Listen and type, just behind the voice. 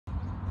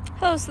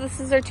Hello, so this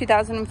is our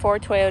 2004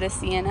 Toyota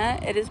Sienna.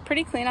 It is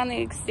pretty clean on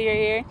the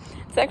exterior.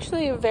 It's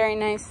actually a very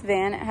nice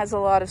van. It has a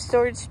lot of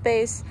storage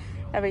space,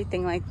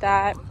 everything like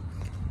that.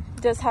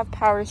 It does have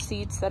power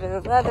seats that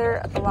are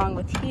leather along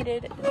with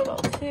heated as well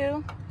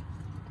too.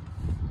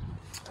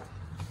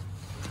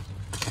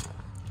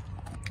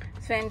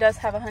 This van does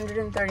have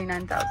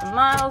 139,000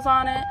 miles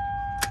on it.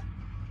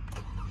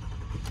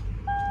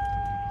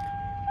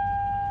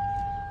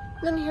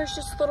 Then here's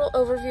just a little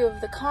overview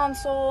of the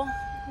console,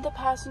 the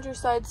passenger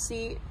side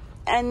seat,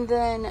 and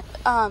then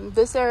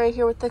this area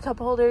here with the cup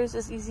holders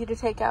is easy to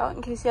take out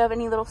in case you have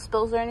any little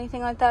spills or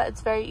anything like that. It's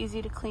very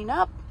easy to clean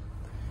up.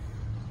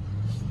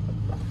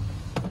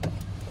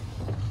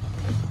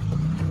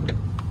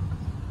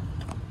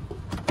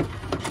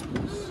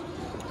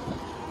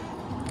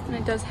 And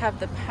it does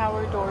have the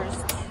power doors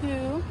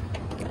too.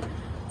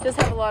 It does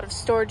have a lot of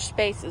storage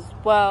space as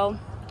well.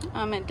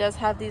 It does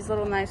have these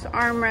little nice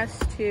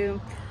armrests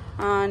too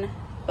on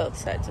both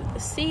sides of the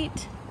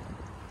seat.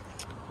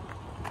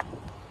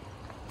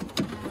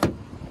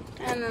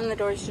 And then the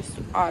doors just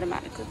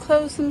automatically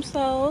close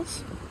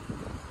themselves.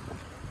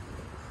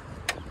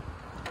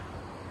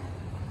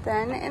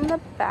 Then in the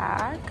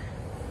back,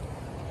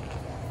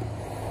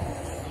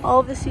 all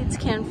of the seats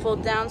can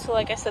fold down. So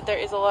like I said, there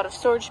is a lot of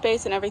storage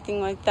space and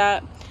everything like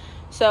that.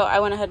 So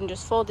I went ahead and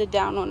just folded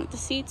down one of the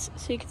seats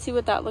so you can see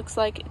what that looks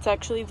like. It's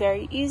actually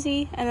very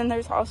easy. And then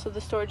there's also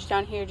the storage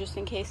down here just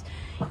in case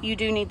you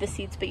do need the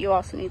seats, but you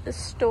also need the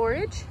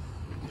storage.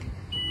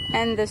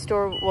 And this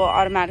door will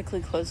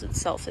automatically close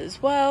itself as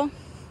well.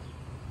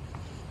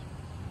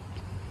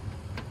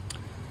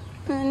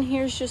 And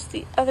here's just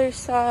the other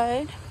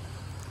side.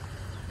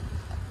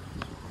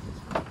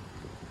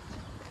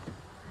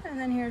 And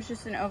then here's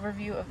just an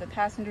overview of the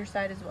passenger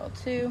side as well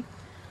too.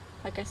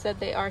 Like I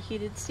said, they are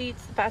heated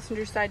seats. The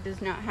passenger side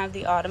does not have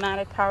the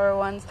automatic power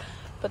ones,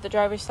 but the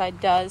driver's side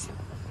does.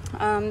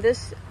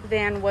 This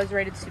van was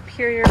rated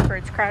superior for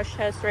its crash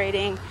test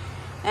rating,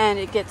 and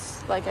it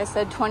gets, like I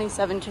said,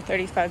 27 to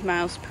 35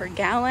 miles per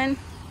gallon.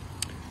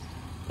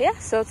 Yeah,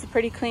 so it's a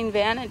pretty clean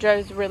van. It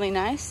drives really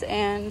nice,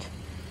 and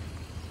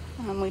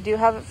we do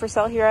have it for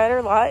sale here at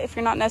our lot. If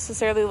you're not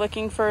necessarily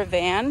looking for a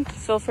van,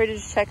 feel free to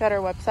just check out our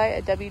website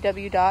at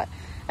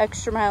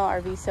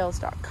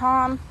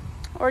www.extramilervsales.com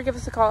or give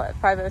us a call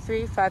at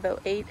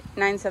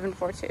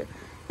 503-508-9742.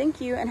 Thank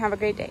you and have a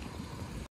great day.